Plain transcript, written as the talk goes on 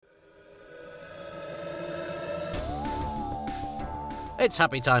It's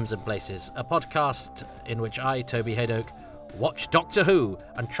Happy Times and Places, a podcast in which I, Toby Haydock, watch Doctor Who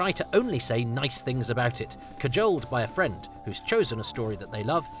and try to only say nice things about it, cajoled by a friend who's chosen a story that they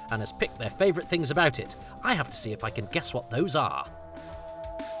love and has picked their favourite things about it. I have to see if I can guess what those are.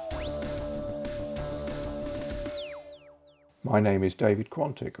 My name is David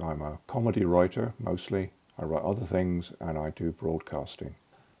Quantick. I'm a comedy writer, mostly. I write other things and I do broadcasting.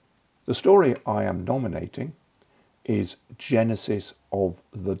 The story I am nominating is Genesis of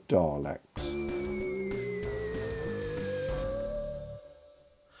the Daleks.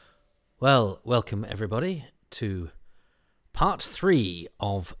 Well, welcome everybody to part 3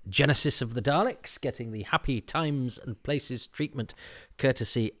 of Genesis of the Daleks, getting the Happy Times and Places treatment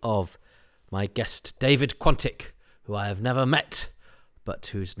courtesy of my guest David Quantick, who I have never met, but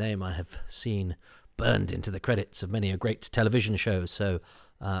whose name I have seen burned into the credits of many a great television show. So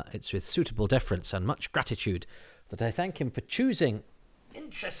it's with suitable deference and much gratitude that I thank him for choosing.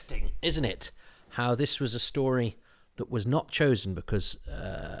 Interesting, isn't it? How this was a story that was not chosen because,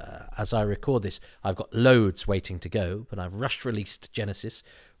 as I record this, I've got loads waiting to go, but I've rush-released Genesis,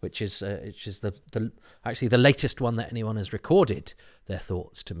 which is actually the latest one that anyone has recorded their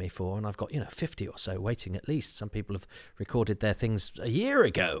thoughts to me for, and I've got 50 or so waiting at least. Some people have recorded their things a year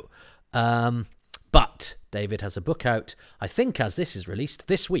ago, but David has a book out, I think, as this is released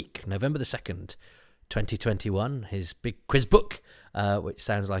this week, November the 2nd, 2021, his big quiz book, which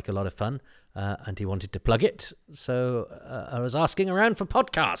sounds like a lot of fun. And he wanted to plug it, so I was asking around for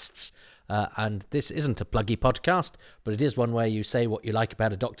podcasts. And this isn't a pluggy podcast, but it is one where you say what you like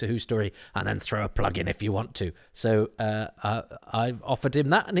about a Doctor Who story and then throw a plug in if you want to. So I've offered him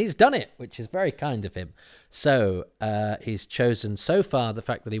that, and he's done it, which is very kind of him. So he's chosen so far the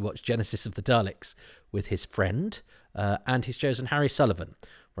fact that he watched Genesis of the Daleks with his friend, and he's chosen Harry Sullivan,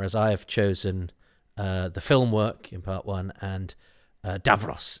 whereas I have chosen the film work in part 1 and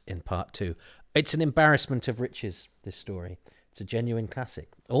Davros in part 2. It's an embarrassment of riches, this story. It's a genuine classic,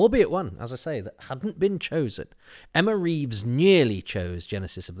 albeit one, as I say, that hadn't been chosen. Emma Reeves nearly chose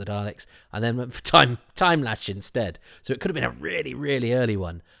Genesis of the Daleks and then went for Time Lash instead. So it could have been a really, really early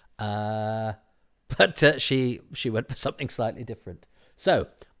one. But she went for something slightly different. So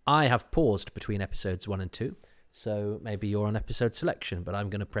I have paused between episodes 1 and 2. So maybe you're on episode selection, but I'm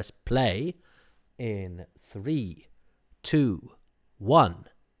going to press play in 3, 2, 1.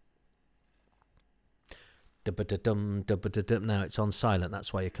 Now it's on silent,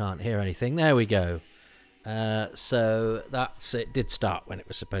 that's why you can't hear anything. There we go. So that's it. Did start when it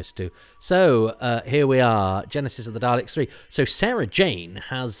was supposed to. So here we are, Genesis of the Daleks 3. So Sarah Jane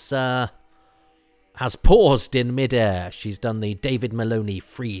has paused in midair. She's done the David Maloney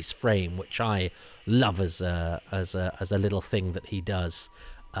freeze frame, which I love as a little thing that he does.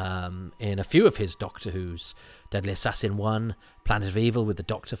 In a few of his Doctor Who's, Deadly Assassin 1, Planet of Evil with the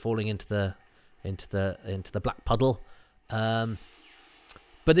Doctor falling into the black puddle. But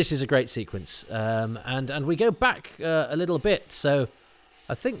this is a great sequence, and we go back a little bit. So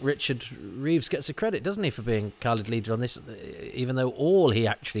I think Richard Reeves gets a credit, doesn't he, for being colored leader on this, even though all he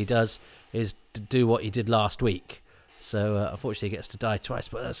actually does is to do what he did last week. So unfortunately he gets to die twice,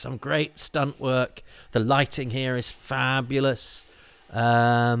 but there's some great stunt work. The lighting here is fabulous.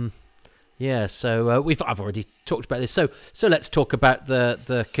 So I've already talked about this. So let's talk about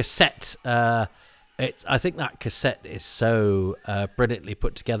the cassette. I think that cassette is so brilliantly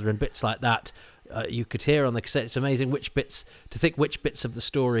put together, and bits like that you could hear on the cassette. It's amazing which bits of the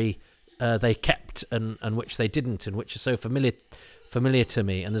story they kept and which they didn't, and which are so familiar to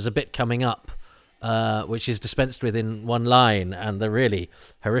me. And there's a bit coming up which is dispensed with in one line, and the really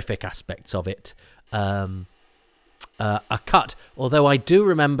horrific aspects of it are cut, although I do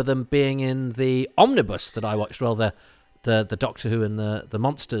remember them being in the omnibus that I watched. Well, the Doctor Who and the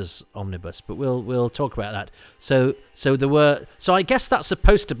Monsters omnibus, but we'll talk about that. So I guess that's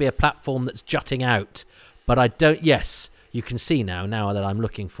supposed to be a platform that's jutting out, but I don't. Yes, you can see now that I'm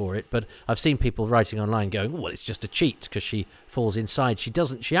looking for it, but I've seen people writing online going, "Oh, well, it's just a cheat because she falls inside." She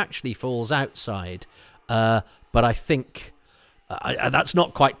doesn't. She actually falls outside. But I think. That's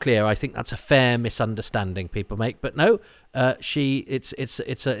not quite clear. I think that's a fair misunderstanding people make. But no, it's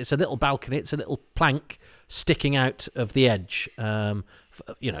a little balcony. It's a little plank sticking out of the edge.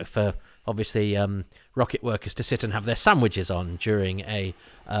 For obviously rocket workers to sit and have their sandwiches on during a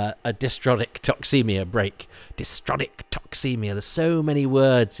dystronic toxemia break. Dystronic toxemia. There's so many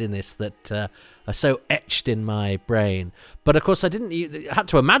words in this that are so etched in my brain. But of course, I had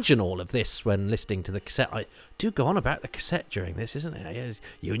to imagine all of this when listening to the cassette. I do go on about the cassette during this, isn't it?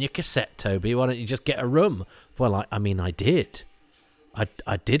 You and your cassette, Toby. Why don't you just get a room? Well, I did.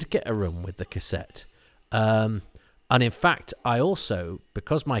 I did get a room with the cassette. And in fact, I also,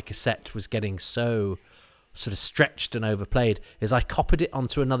 because my cassette was getting so sort of stretched and overplayed, is I copied it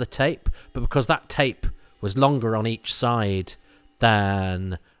onto another tape, but because that tape was longer on each side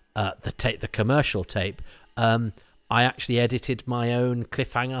than the commercial tape, I actually edited my own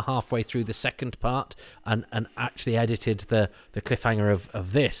cliffhanger halfway through the second part, and actually edited the cliffhanger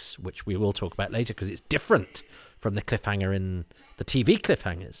of this, which we will talk about later because it's different from the cliffhanger in the TV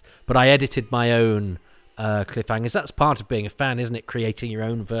cliffhangers. But I edited my own cliffhangers. That's part of being a fan, isn't it? Creating your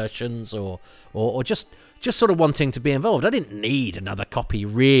own versions, or just sort of wanting to be involved. I didn't need another copy,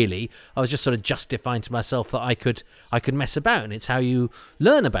 really. I was just sort of justifying to myself that I could mess about, and it's how you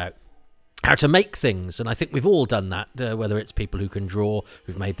learn about how to make things. And I think we've all done that, whether it's people who can draw,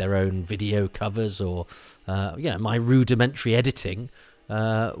 who've made their own video covers, or my rudimentary editing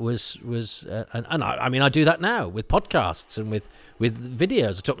was and I mean, I do that now with podcasts and with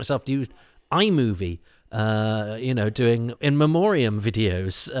videos. I taught myself to use iMovie, doing in memoriam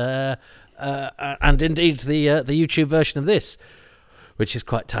videos, and indeed the YouTube version of this, which is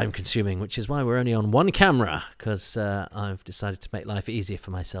quite time consuming, which is why we're only on one camera, because I've decided to make life easier for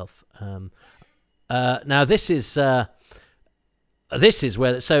myself. Now this is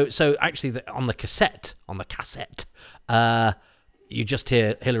where, so actually on the cassette, you just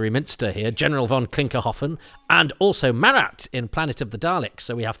hear Hilary Minster here, General von Klinkerhoffen, and also Marat in Planet of the Daleks.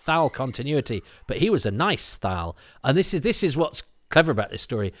 So we have Thal continuity, but he was a nice Thal. And this is what's clever about this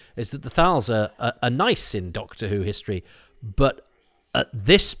story, is that the Thals are nice in Doctor Who history, but at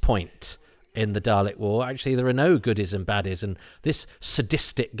this point in the Dalek War, actually there are no goodies and baddies, and this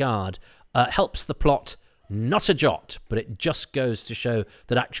sadistic guard helps the plot not a jot, but it just goes to show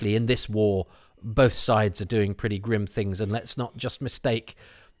that actually in this war, both sides are doing pretty grim things, and let's not just mistake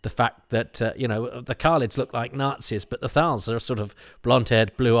the fact that, the Khalids look like Nazis, but the Thals are sort of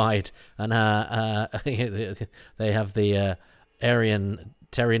blonde-haired, blue-eyed, and they have the Aryan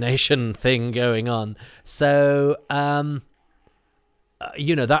Terry Nation thing going on. So, that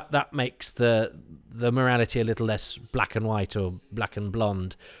makes the morality a little less black and white, or black and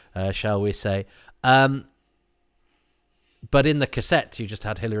blonde, shall we say. But in the cassette, you just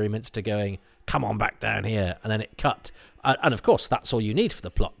had Hilary Minster going, "Come on back down here," and then it cut. And of course, that's all you need for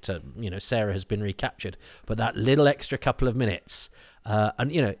the plot to, Sarah has been recaptured. But that little extra couple of minutes,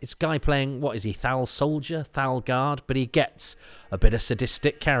 it's Guy playing, what is he, Thal Soldier, Thal Guard, but he gets a bit of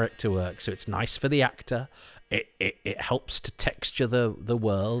sadistic character work, so it's nice for the actor. It helps to texture the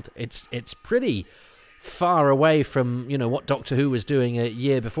world. It's pretty far away from what Doctor Who was doing a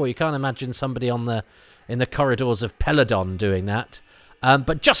year before. You can't imagine somebody in the corridors of Peladon doing that.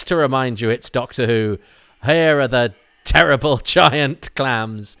 But just to remind you, it's Doctor Who. Here are the terrible giant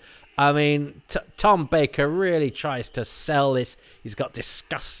clams. I mean, Tom Baker really tries to sell this. He's got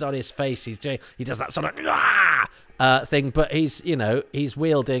disgust on his face. He does that sort of thing, but he's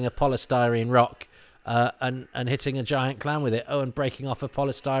wielding a polystyrene rock and hitting a giant clam with it. Oh, and breaking off a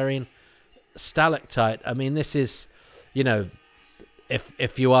polystyrene stalactite. I mean, this is,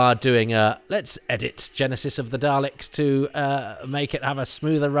 if you are doing let's edit Genesis of the Daleks to make it have a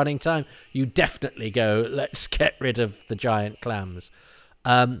smoother running time, you definitely go, let's get rid of the giant clams.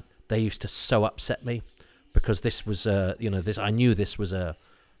 They used to so upset me, because this was I knew this was a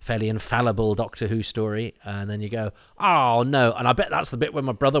fairly infallible Doctor Who story, and then you go, oh no, and I bet that's the bit when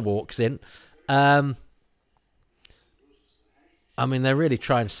my brother walks in. I mean, they really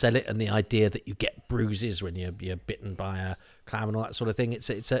try and sell it, and the idea that you get bruises when you're bitten by a clam and all that sort of thing. It's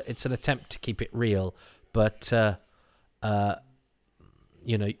an attempt to keep it real, but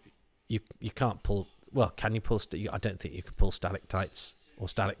you can't pull. Well, can you pull? I don't think you can pull stalactites or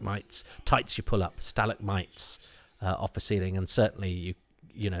stalagmites. Tights you pull up, stalagmites off a ceiling, and certainly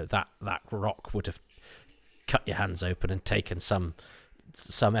that rock would have cut your hands open and taken some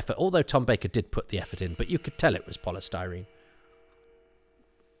effort. Although Tom Baker did put the effort in, but you could tell it was polystyrene.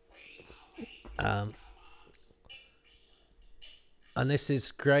 And this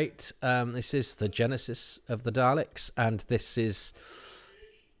is great. This is the Genesis of the Daleks, and this is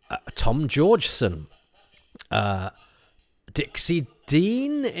Tom Georgeson, Dixie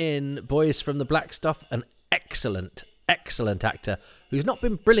Dean in Boys from the Black Stuff, an excellent actor who's not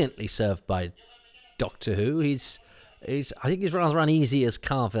been brilliantly served by Doctor Who. He's I think he's rather uneasy as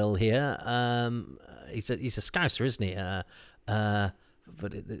Carville here. He's a Scouser, isn't he? But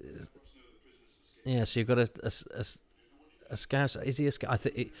yeah, so you've got a Scouser. Is he a Scouser? I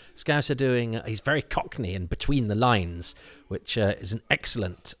think Scouser doing. He's very Cockney and Between the Lines, which is an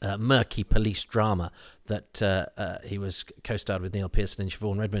excellent murky police drama that he was co-starred with Neil Pearson and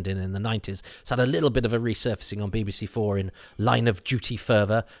Siobhan Redmond in the 90s. It's had a little bit of a resurfacing on BBC Four in Line of Duty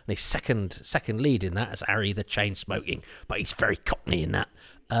Fervour, and his second lead in that is Harry the Chain-Smoking, but he's very Cockney in that.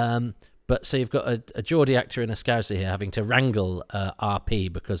 But so you've got a Geordie actor and a Scouser here having to wrangle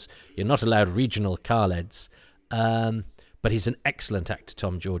RP because you're not allowed regional Khaleds. But he's an excellent actor,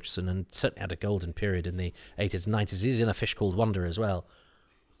 Tom Georgeson, and certainly had a golden period in the 80s and 90s. He's in A Fish Called Wanda as well.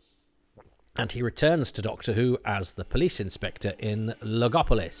 And he returns to Doctor Who as the police inspector in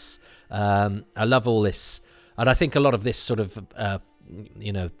Logopolis. I love all this. And I think a lot of this sort of,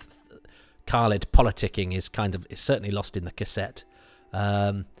 Khaled politicking is certainly lost in the cassette.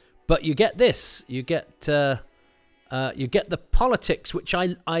 But you get this. You get the politics, which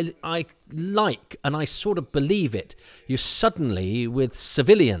I like, and I sort of believe it. You suddenly, with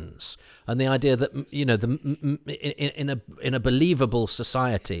civilians, and the idea that in a believable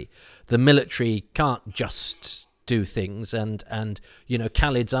society, the military can't just do things, and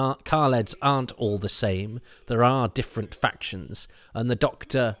Khaleds aren't all the same. There are different factions, and the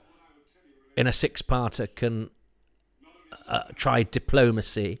Doctor, in a six-parter, can try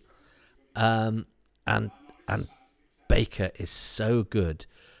diplomacy, and Baker is so good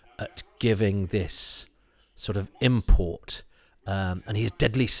at giving this sort of import, and he's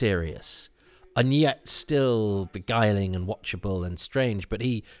deadly serious, and yet still beguiling and watchable and strange. But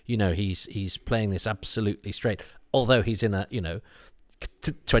he's playing this absolutely straight. Although he's in a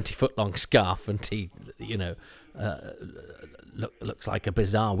 20-foot long scarf, and he looks like a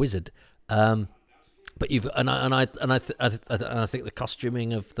bizarre wizard. But I think the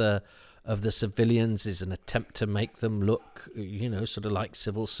costuming of the civilians is an attempt to make them look, sort of like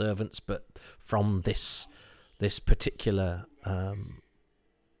civil servants, but from this particular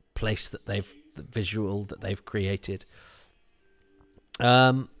place that the visual that they've created.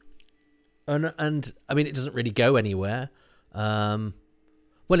 And I mean, it doesn't really go anywhere. Well,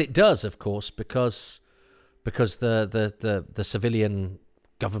 it does, of course, because the civilian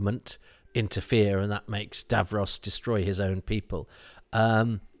government interfere, and that makes Davros destroy his own people.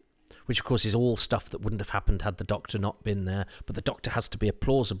 Which, of course, is all stuff that wouldn't have happened had the Doctor not been there. But the Doctor has to be a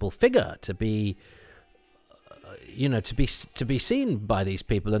plausible figure to be, to be seen by these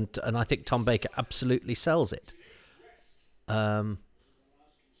people, and I think Tom Baker absolutely sells it.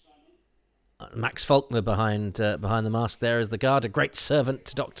 Max Faulkner behind the mask there is the guard, a great servant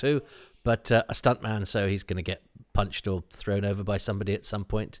to Doctor Who, but a stuntman, so he's going to get punched or thrown over by somebody at some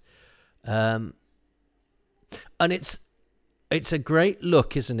point. And it's a great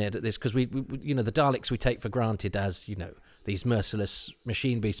look, isn't it, at this? Because we the Daleks we take for granted as, these merciless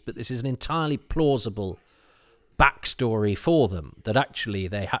machine beasts, but this is an entirely plausible backstory for them, that actually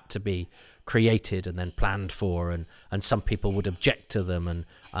they had to be created and then planned for, and some people would object to them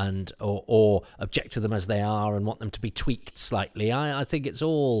or object to them as they are and want them to be tweaked slightly. I think it's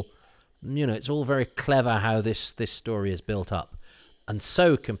all, it's all very clever how this story is built up, and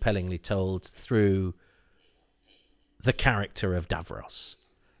so compellingly told through the character of Davros,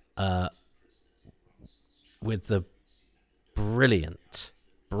 with the brilliant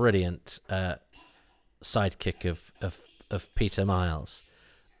sidekick of Peter Miles,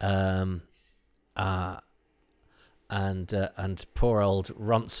 and poor old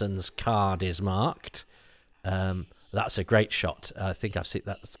Ronson's card is marked. That's a great shot. I think I've seen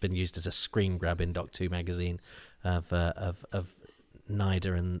that's been used as a screen grab in Doctor Who magazine of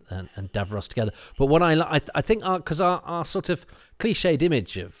Nyder and Davros together. But what I think because our sort of cliched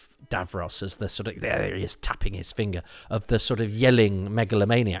image of Davros as the sort of, there he is tapping his finger, of the sort of yelling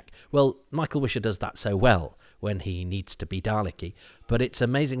megalomaniac. Well, Michael Wisher does that so well when he needs to be Dalek-y. But it's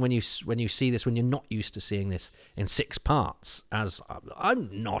amazing when you see this, when you're not used to seeing this in 6 parts, as I'm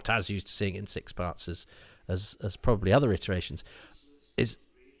not as used to seeing it in 6 parts as probably other iterations, is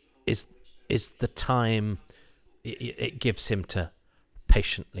the time it gives him to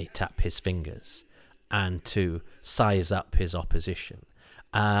patiently tap his fingers and to size up his opposition.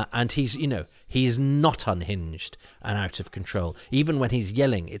 And he's not unhinged and out of control. Even when he's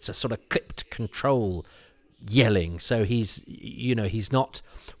yelling, it's a sort of clipped control yelling. So he's not,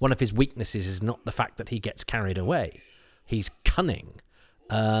 one of his weaknesses is not the fact that he gets carried away. He's cunning.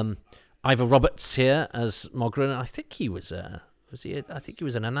 Ivor Roberts here as Mogren. I think he was I think he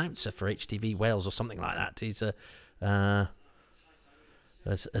was an announcer for HTV Wales or something like that. He's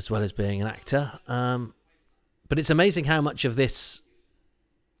as well as being an actor. But it's amazing how much of this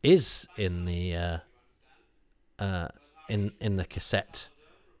is in the in the cassette,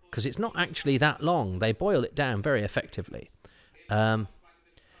 because it's not actually that long. They boil it down very effectively.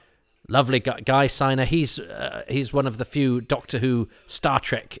 Lovely Guy Signer. He's one of the few Doctor Who Star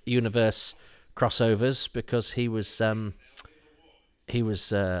Trek universe crossovers, because he was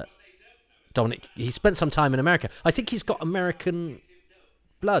Dominic. He spent some time in America. I think he's got American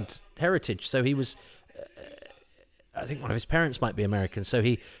blood heritage, so he was. I think one of his parents might be American, so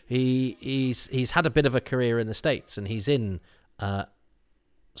he's had a bit of a career in the States, and he's in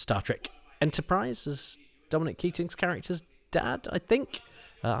Star Trek Enterprise as Dominic Keating's character's dad, I think.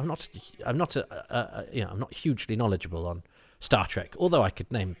 I'm not hugely knowledgeable on Star Trek, although I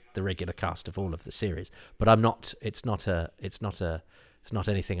could name the regular cast of all of the series. But I'm not. It's not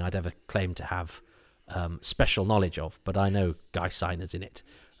anything I'd ever claim to have special knowledge of. But I know Guy Siner's in it.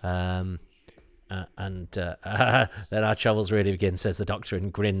 Then our troubles really begin, says the Doctor,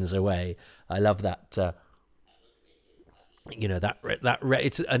 and grins away. I love that.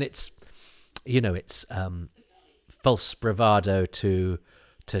 It's false bravado to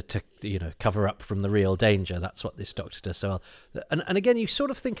cover up from the real danger. That's what this Doctor does so well. And again, you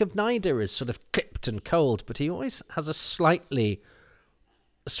sort of think of Nyder as sort of clipped and cold, but he always has a slightly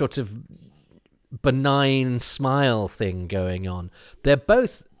sort of benign smile thing going on. They're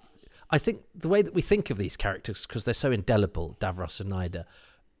both, I think, the way that we think of these characters, because they're so indelible, Davros and Nyder,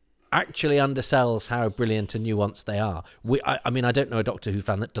 actually undersells how brilliant and nuanced they are. I mean, I don't know a Doctor Who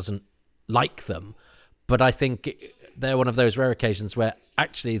fan that doesn't like them, but I think they're one of those rare occasions where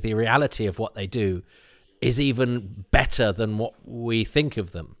actually the reality of what they do is even better than what we think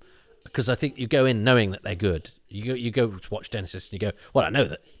of them. Because I think you go in knowing that they're good. You go to watch Genesis and you go, well, I know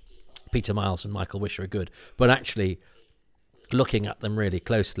that Peter Miles and Michael Wish are good, but actually looking at them really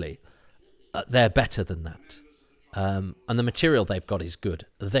closely, they're better than that. And the material they've got is good.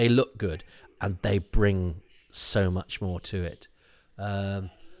 They look good, and they bring so much more to it.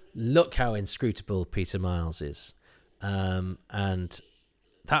 Look how inscrutable Peter Miles is. And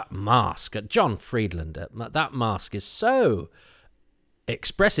that mask, John Friedlander, that mask is so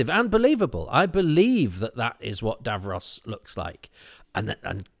expressive and believable. I believe that is what Davros looks like. And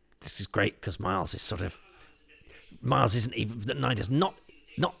this is great, because Miles isn't even, that Nyder's not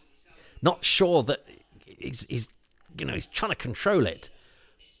sure that he's trying to control it.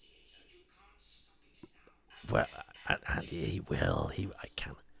 Well, and he will. I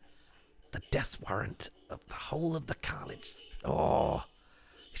can. The death warrant of the whole of the college. Oh,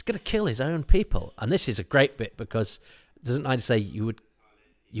 he's going to kill his own people. And this is a great bit, because doesn't Nyder say you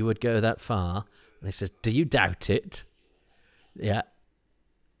would go that far? And he says, do you doubt it? Yeah.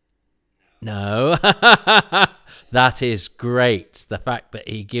 No. That is great. The fact that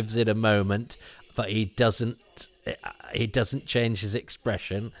he gives it a moment, but he doesn't change his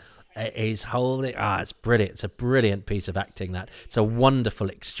expression. He's holding. It's brilliant. It's a brilliant piece of acting. That it's a wonderful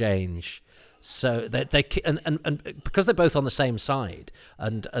exchange. So they and because they're both on the same side,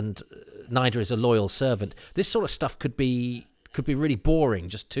 and Nyder is a loyal servant. This sort of stuff could be really boring.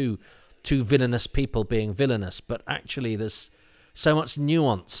 Just two villainous people being villainous, but actually there's so much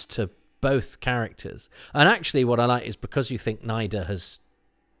nuance to both characters. And actually, what I like is, because you think Nyder has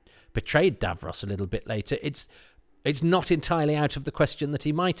betrayed Davros a little bit later, it's not entirely out of the question that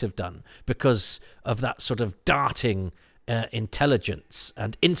he might have done, because of that sort of darting intelligence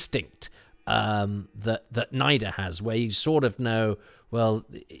and instinct that Nyder has, where you sort of know, well,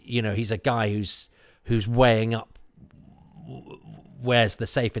 he's a guy who's weighing up where's the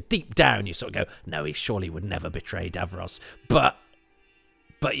safer. Deep down, you sort of go, no, he surely would never betray Davros, but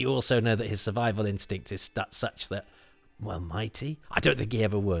you also know that his survival instinct is such that, well, might he? I don't think he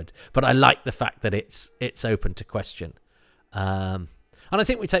ever would. But I like the fact that it's open to question. And I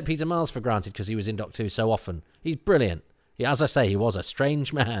think we take Peter Miles for granted because he was in Doctor Who so often. He's brilliant. As I say, he was a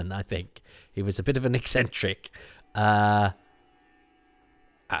strange man, I think. He was a bit of an eccentric. I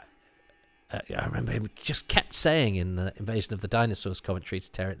remember him just kept saying in the Invasion of the Dinosaurs commentary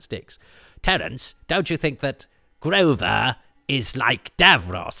to Terrence Dicks, Terrence, don't you think that Grover is like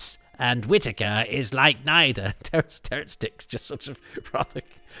Davros and Whittaker is like Nyder? Terrence Dicks just sort of rather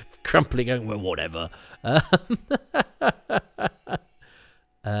crumpling, going, well, whatever.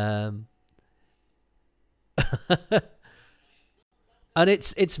 And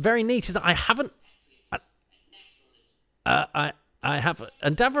it's very neat, is that I haven't. I have,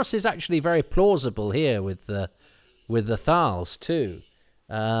 and Davros is actually very plausible here with the Thals too.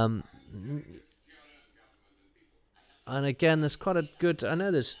 And again, there's quite a good. I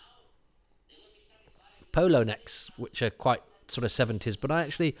know there's polo necks which are quite sort of 70s, but I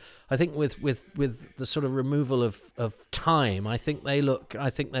think with the sort of removal of time, I think they look.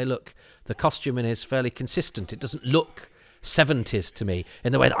 The costume in is fairly consistent. It doesn't look 70s to me,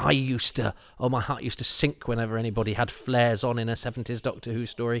 in the way that I used to, my heart used to sink whenever anybody had flares on in a 70s Doctor Who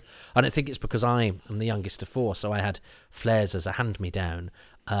story. And I think it's because I am the youngest of four, so I had flares as a hand-me-down,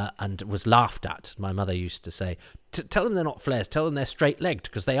 and was laughed at. My mother used to say, tell them they're not flares, tell them they're straight-legged,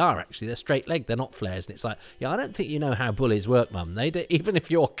 because they are actually, they're straight-legged, they're not flares. And it's like, I don't think you know how bullies work, Mum. They do, even if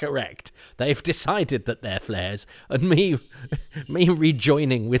you're correct, they've decided that they're flares, and me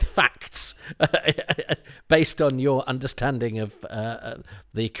rejoining with facts based on your understanding of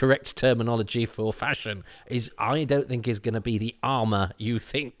the correct terminology for fashion I don't think is going to be the armour you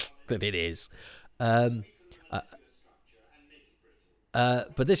think that it is.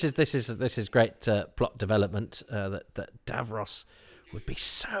 But this is great plot development, that Davros would be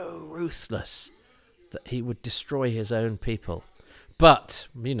so ruthless that he would destroy his own people. But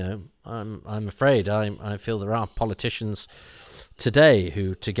I'm afraid I feel there are politicians today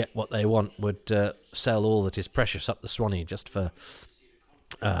who, to get what they want, would sell all that is precious up the Swanee just for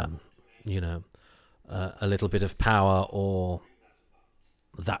a little bit of power, or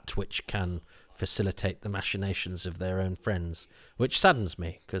that which can facilitate the machinations of their own friends, which saddens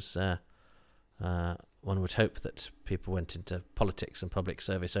me, because one would hope that people went into politics and public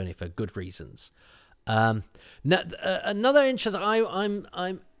service only for good reasons. Another interest,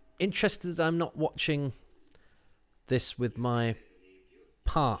 I'm interested that I'm not watching this with my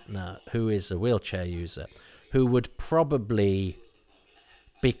partner, who is a wheelchair user, who would probably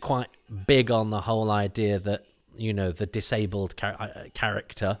be quite big on the whole idea that, the disabled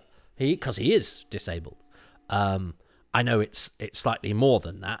character, because he is disabled. I know it's slightly more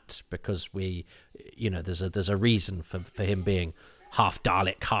than that, because there's a reason for him being half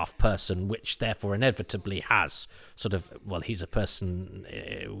Dalek, half person, which therefore inevitably has sort of, he's a person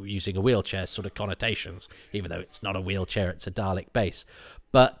using a wheelchair sort of connotations, even though it's not a wheelchair, it's a Dalek base.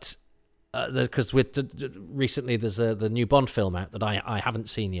 But because recently there's the new Bond film out that I haven't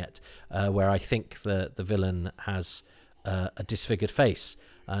seen yet, where I think the villain has a disfigured face.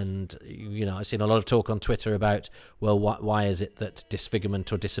 And, I've seen a lot of talk on Twitter about, why is it that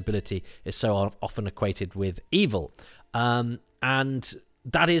disfigurement or disability is so often equated with evil? And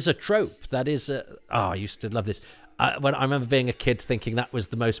that is a trope. That is I used to love this. When I remember being a kid thinking that was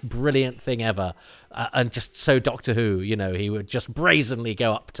the most brilliant thing ever, and just so Doctor Who, he would just brazenly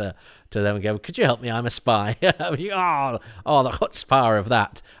go up to them and go, "Could you help me? I'm a spy." The chutzpah of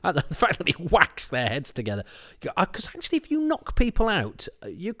that, and the fact that he whacks their heads together. Because actually, if you knock people out,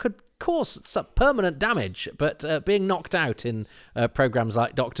 you could cause some permanent damage, but being knocked out in programs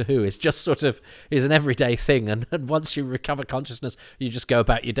like Doctor Who is just sort of is an everyday thing, and once you recover consciousness, you just go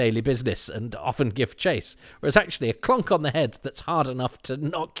about your daily business and often give chase. Whereas actually a clonk on the head that's hard enough to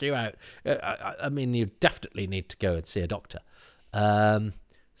knock you out, I mean, you definitely need to go and see a doctor.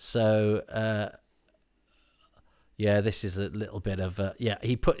 This is a little bit of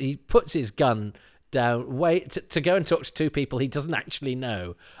he puts his gun down to go and talk to two people he doesn't actually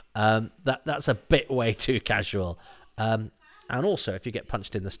know. That's a bit way too casual. And also, if you get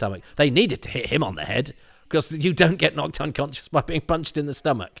punched in the stomach, they needed to hit him on the head, because you don't get knocked unconscious by being punched in the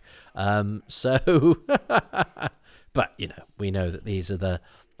stomach. But we know that these are the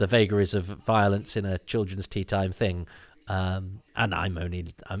vagaries of violence in a children's tea time thing. And I'm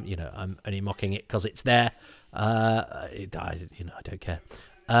only mocking it because it's there. I don't care.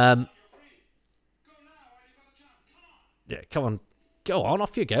 Yeah, come on, go on,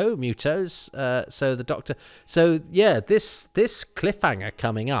 off you go, Mutos. So the Doctor. So yeah, this cliffhanger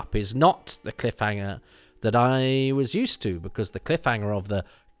coming up is not the cliffhanger that I was used to, because the cliffhanger of the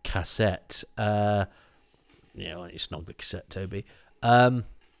cassette. Why don't you snog the cassette, Toby? I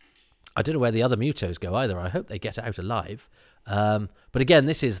don't know where the other Mutos go either. I hope they get out alive. But again,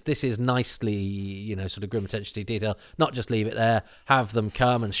 this is nicely, sort of grim attention to detail. Not just leave it there, have them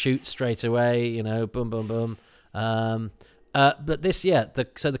come and shoot straight away. Boom, boom, boom. But this,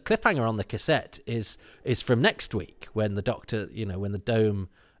 so the cliffhanger on the cassette is from next week, when the Doctor, when the dome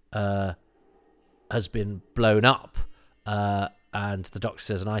has been blown up, and the Doctor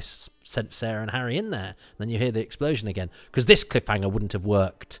says, "And I sent Sarah and Harry in there." And then you hear the explosion again, because this cliffhanger wouldn't have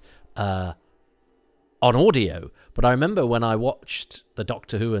worked on audio. But I remember when I watched the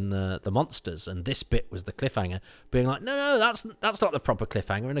Doctor Who and the Monsters, and this bit was the cliffhanger, being like, no, that's not the proper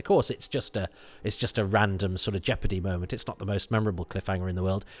cliffhanger. And of course, it's just a random sort of Jeopardy moment. It's not the most memorable cliffhanger in the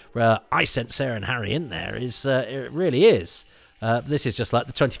world. Where I sent Sarah and Harry in there it really is. This is just like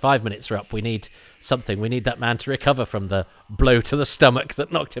the 25 minutes are up. We need something. We need that man to recover from the blow to the stomach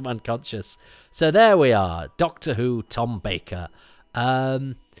that knocked him unconscious. So there we are, Doctor Who, Tom Baker.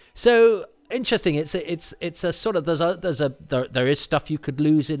 So interesting. It's a sort of there is stuff you could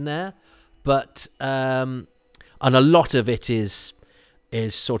lose in there, but a lot of it is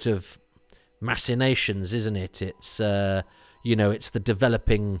sort of machinations, isn't it? It's it's the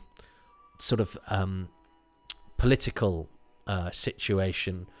developing sort of political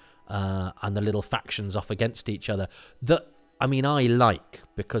situation and the little factions off against each other that I like,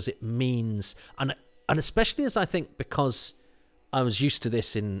 because it means, and especially as I think, because I was used to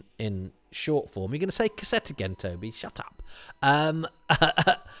this in short form. You're going to say cassette again, Toby? Shut up. I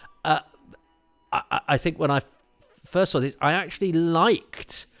think when I first saw this, I actually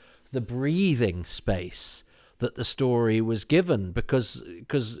liked the breathing space that the story was given, because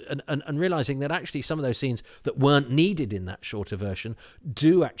realizing that actually some of those scenes that weren't needed in that shorter version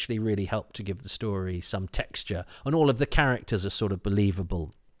do actually really help to give the story some texture, and all of the characters are sort of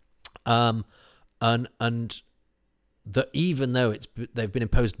believable, and that even though they've been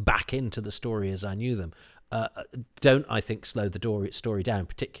imposed back into the story as I knew them, don't, I think, slow the story down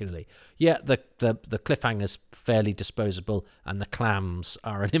particularly. Yeah, the cliffhanger's fairly disposable and the clams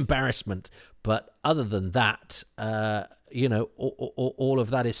are an embarrassment, but other than that, all of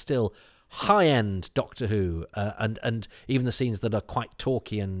that is still high-end Doctor Who, and even the scenes that are quite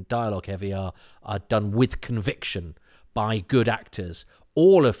talky and dialogue heavy are done with conviction by good actors,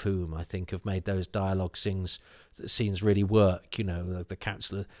 all of whom I think have made those dialogue scenes really work. The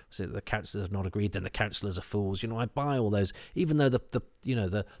councillor, the councillors have not agreed, then the councillors are fools. I buy all those, even though the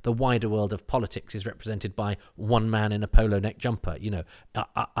wider world of politics is represented by one man in a polo neck jumper.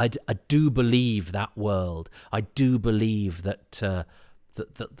 I do believe that world. I do believe that the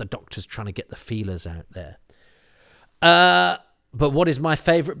Doctor's trying to get the feelers out there. But what is my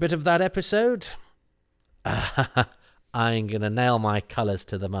favourite bit of that episode? I'm going to nail my colours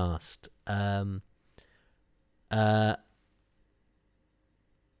to the mast. And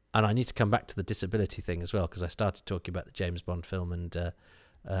I need to come back to the disability thing as well, because I started talking about the James Bond film and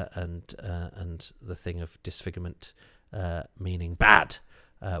the thing of disfigurement meaning bad,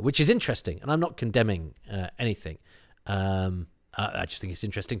 which is interesting. And I'm not condemning anything. I just think it's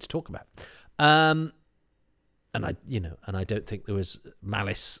interesting to talk about. And I don't think there was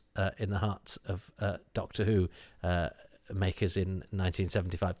malice in the hearts of Doctor Who makers in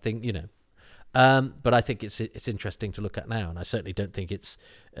 1975. But I think it's interesting to look at now, and I certainly don't think it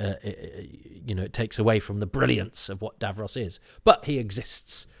takes away from the brilliance of what Davros is. But he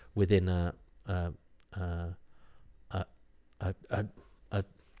exists within a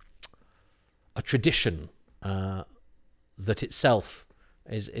tradition that itself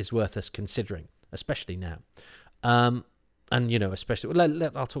is worth us considering, especially now. Especially,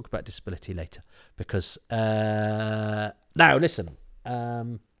 I'll talk about disability later, because now listen,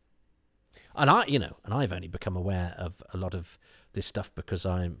 and I've only become aware of a lot of this stuff because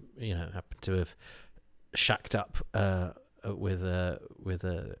I'm, happen to have shacked up with a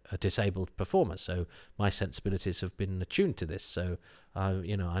disabled performer, so my sensibilities have been attuned to this. So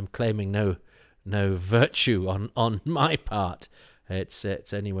I'm claiming no virtue on my part.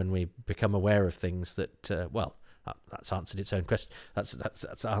 It's only when we become aware of things that that's answered its own question.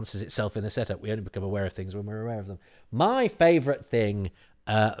 That answers itself in the setup. We only become aware of things when we're aware of them. My favourite thing.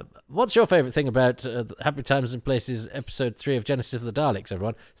 What's your favourite thing about Happy Times and Places episode 3 of Genesis of the Daleks,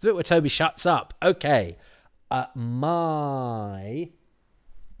 everyone? It's the bit where Toby shuts up. Okay. My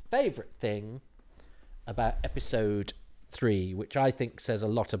favourite thing about episode 3, which I think says a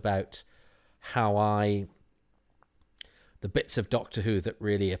lot about how the bits of Doctor Who that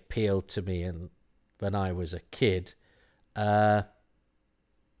really appealed to me and when I was a kid,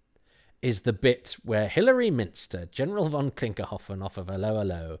 is the bit where Hilary Minster, General von Klinkerhoffen off of Hello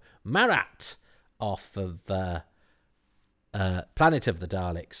Hello, Marat off of Planet of the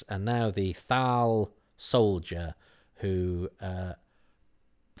Daleks, and now the Thal soldier who,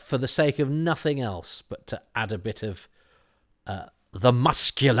 for the sake of nothing else but to add a bit of the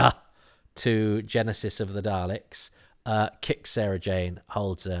muscular to Genesis of the Daleks, kicks Sarah Jane,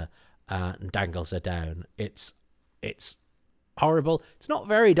 holds her, and dangles her down. It's horrible. It's not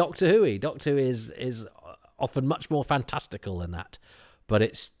very Doctor Who-y. Doctor Who is often much more fantastical than that, but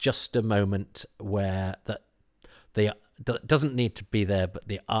it's just a moment where that doesn't need to be there, but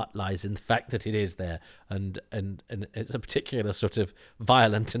the art lies in the fact that it is there, and it's a particular sort of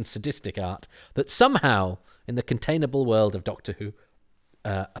violent and sadistic art that somehow, in the containable world of Doctor Who,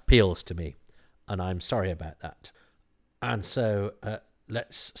 appeals to me, and I'm sorry about that. And so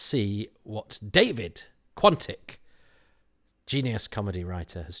let's see what David Quantick, genius comedy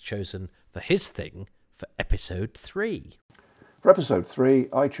writer, has chosen for his thing for episode 3. For episode 3,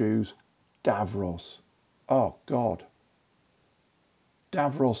 I choose Davros. Oh, God.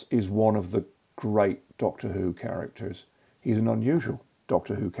 Davros is one of the great Doctor Who characters. He's an unusual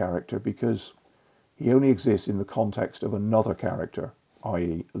Doctor Who character because He only exists in the context of another character,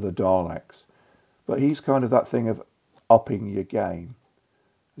 i.e. the Daleks. But he's kind of that thing of upping your game.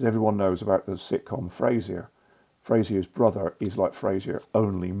 As everyone knows about the sitcom Frasier, Frasier's brother is like Frasier,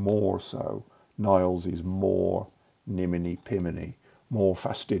 only more so. Niles is more niminy-piminy, more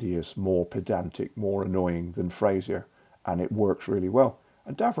fastidious, more pedantic, more annoying than Frasier, and it works really well.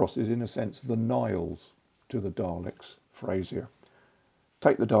 And Davros is, in a sense, the Niles to the Daleks, Frasier.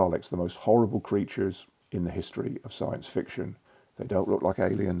 Take the Daleks, the most horrible creatures in the history of science fiction. They don't look like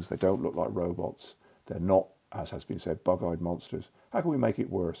aliens, they don't look like robots. They're not, as has been said, bug-eyed monsters. How can we make it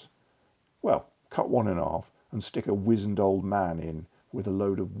worse? Well, cut one in half and stick a wizened old man in with a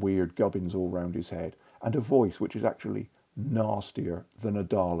load of weird gubbins all round his head and a voice which is actually nastier than a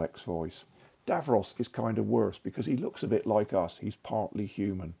Dalek's voice. Davros is kind of worse because he looks a bit like us. He's partly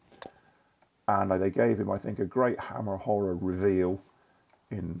human. And they gave him, I think, a great Hammer horror reveal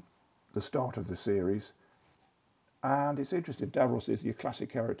in the start of the series. And it's interesting, Davros is your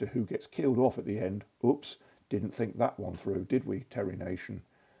classic character who gets killed off at the end. Oops, didn't think that one through, did we, Terry Nation?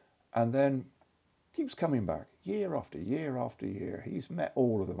 And then keeps coming back year after year after year. He's met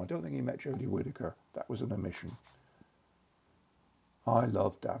all of them. I don't think he met Jodie Whittaker. That was an omission. I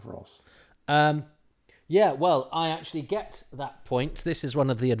love Davros. Yeah, well, I actually get that point. This is one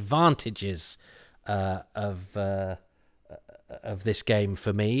of the advantages of this game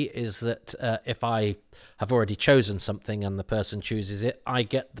for me, is that if I have already chosen something and the person chooses it, I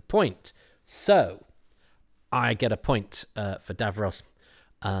get the point. So I get a point for Davros,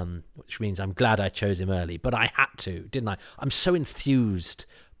 which means I'm glad I chose him early. But I had to, didn't I? I'm so enthused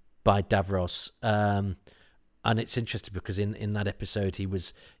by Davros. And it's interesting because in that episode he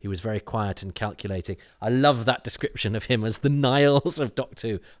was very quiet and calculating. I love that description of him as the Niles of Doctor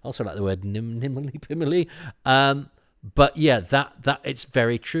Who. I also like the word nimbly-pimmily. But yeah, that it's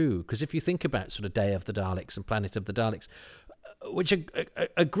very true, because if you think about sort of Day of the Daleks and Planet of the Daleks, which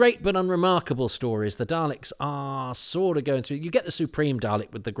are great but unremarkable stories, the Daleks are sort of going through. You get the Supreme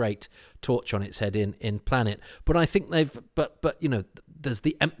Dalek with the great torch on its head in Planet, but I think but you know, there's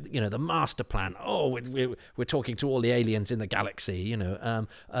the master plan. Oh, we're talking to all the aliens in the galaxy. You know,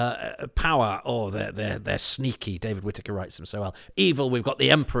 power. Oh, they're sneaky. David Whittaker writes them so well. Evil. We've got the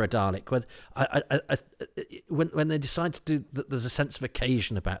Emperor Dalek. When they decide to do, there's a sense of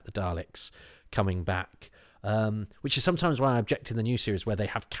occasion about the Daleks coming back. Which is sometimes why I object in the new series where they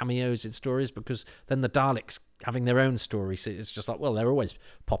have cameos in stories, because then the Daleks having their own story, so it's just like, well, they're always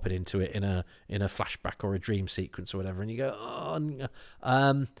popping into it in a flashback or a dream sequence or whatever, and you go,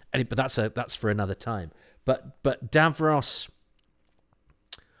 oh, but that's for another time. But Davros,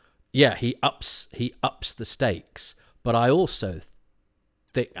 yeah, he ups the stakes, but I also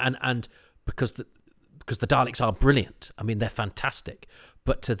think and because the Daleks are brilliant, I mean, they're fantastic,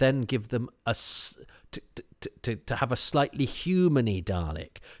 but to then give them to have a slightly human-y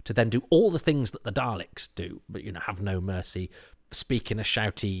Dalek, to then do all the things that the Daleks do, but, you know, have no mercy, speak in a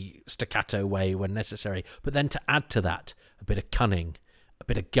shouty staccato way when necessary, but then to add to that a bit of cunning, a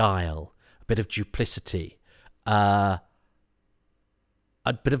bit of guile, a bit of duplicity, a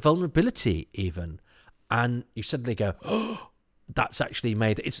bit of vulnerability even, and you suddenly go, oh, that's actually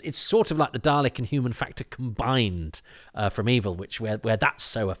made. It's sort of like the Dalek and human factor combined from Evil, where that's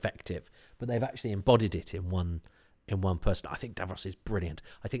so effective. But they've actually embodied it in one person. I think Davros is brilliant.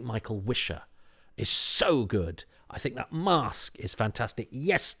 I think Michael Wisher is so good. I think that mask is fantastic.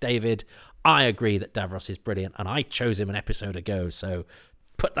 Yes, David, I agree that Davros is brilliant, and I chose him an episode ago, so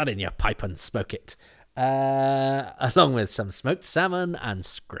put that in your pipe and smoke it. Along with some smoked salmon and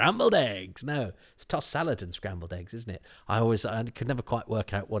scrambled eggs. No, it's tossed salad and scrambled eggs, isn't it? I could never quite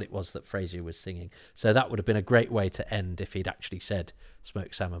work out what it was that Frasier was singing. So that would have been a great way to end if he'd actually said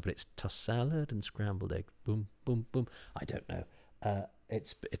smoked salmon, but it's tossed salad and scrambled eggs. Boom, boom, boom. I don't know.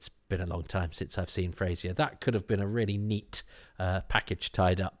 It's been a long time since I've seen Frasier. That could have been a really neat package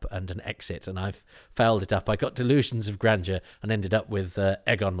tied up and an exit, and I've fouled it up. I got delusions of grandeur and ended up with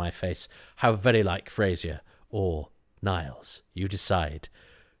egg on my face. How very like Frasier or Niles. You decide.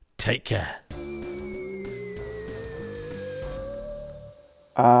 Take care.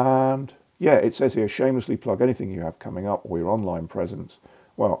 And yeah, it says here, shamelessly plug anything you have coming up or your online presence.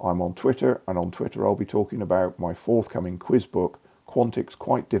 Well, I'm on Twitter, and on Twitter I'll be talking about my forthcoming quiz book, Quantic's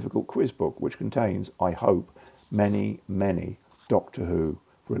Quite Difficult Quiz Book, which contains, I hope, many, many Doctor Who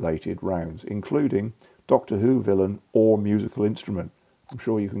related rounds, including Doctor Who villain or musical instrument. I'm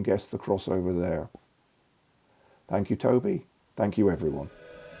sure you can guess the crossover there. Thank you, Toby. Thank you, everyone.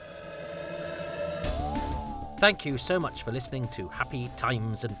 Thank you so much for listening to Happy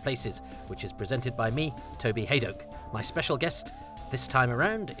Times and Places, which is presented by me, Toby Haydock. My special guest, this time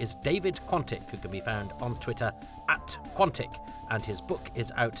around is David Quantick, who can be found on Twitter @Quantick, and his book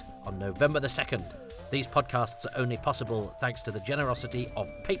is out on November the 2nd. These podcasts are only possible thanks to the generosity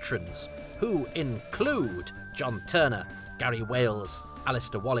of patrons, who include John Turner, Gary Wales,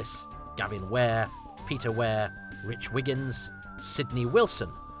 Alistair Wallace, Gavin Ware, Peter Ware, Rich Wiggins, Sydney Wilson,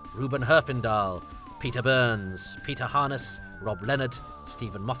 Ruben Herfindahl, Peter Burns, Peter Harness, Rob Leonard,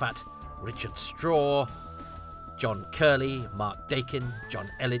 Stephen Moffat, Richard Straw, John Curley, Mark Dakin, John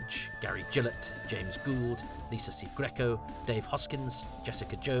Elledge, Gary Gillett, James Gould, Lisa C. Greco, Dave Hoskins,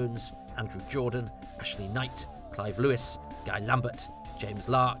 Jessica Jones, Andrew Jordan, Ashley Knight, Clive Lewis, Guy Lambert, James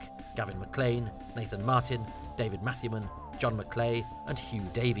Lark, Gavin McLean, Nathan Martin, David Matthewman, John McClay, and Hugh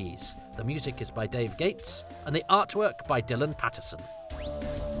Davies. The music is by Dave Gates, and the artwork by Dylan Patterson.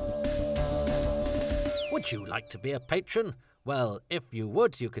 Would you like to be a patron? Well, if you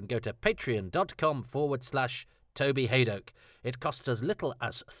would, you can go to patreon.com/Toby Hadoke. It costs as little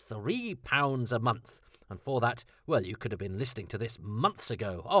as £3 a month. And for that, well, you could have been listening to this months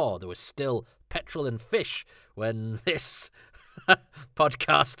ago. Oh, there was still petrol and fish when this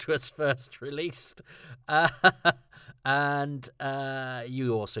podcast was first released. And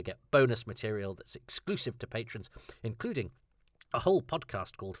you also get bonus material that's exclusive to patrons, including a whole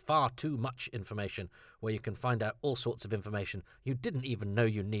podcast called Far Too Much Information, where you can find out all sorts of information you didn't even know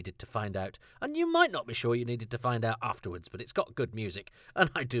you needed to find out, and you might not be sure you needed to find out afterwards, but it's got good music,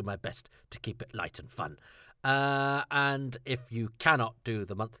 and I do my best to keep it light and fun. And if you cannot do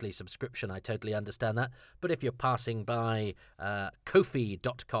the monthly subscription, I totally understand that. But if you're passing by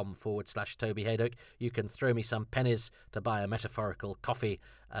ko-fi.com/Toby Hadoke, you can throw me some pennies to buy a metaphorical coffee,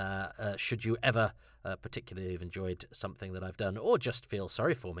 should you ever particularly have enjoyed something that I've done, or just feel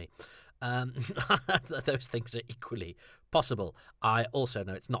sorry for me. Those things are equally possible. I also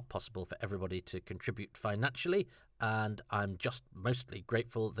know it's not possible for everybody to contribute financially, and I'm just mostly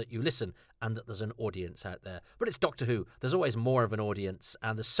grateful that you listen and that there's an audience out there. But it's Doctor Who. There's always more of an audience,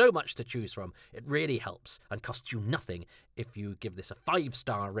 and there's so much to choose from. It really helps and costs you nothing if you give this a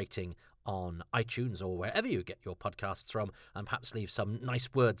 5-star rating on iTunes or wherever you get your podcasts from, and perhaps leave some nice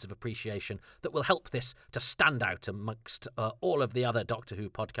words of appreciation that will help this to stand out amongst all of the other Doctor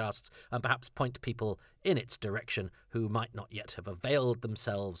Who podcasts, and perhaps point people in its direction who might not yet have availed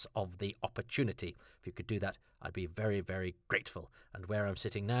themselves of the opportunity. If you could do that, I'd be very, very grateful, and where I'm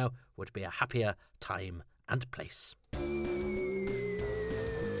sitting now would be a happier time and place.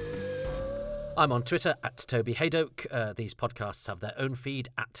 I'm on Twitter @Toby Hadoke. These podcasts have their own feed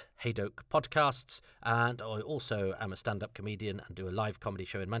 @Hadoke Podcasts, and I also am a stand-up comedian and do a live comedy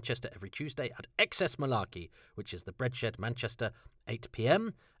show in Manchester every Tuesday at Excess Malarkey, which is the Breadshed, Manchester, 8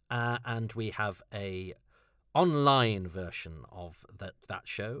 p.m. And we have a online version of that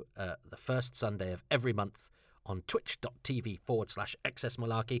show the first Sunday of every month on twitch.tv/Excess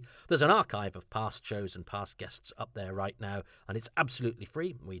Malarkey. There's an archive of past shows and past guests up there right now, and it's absolutely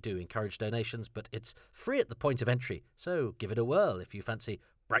free. We do encourage donations, but it's free at the point of entry, so give it a whirl if you fancy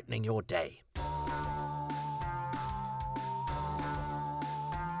brightening your day.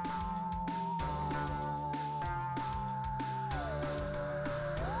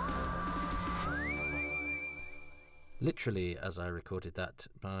 Literally, as I recorded that,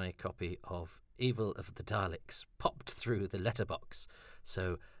 my copy of Evil of the Daleks popped through the letterbox.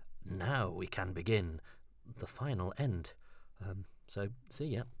 So now we can begin the final end. So, see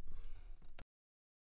ya.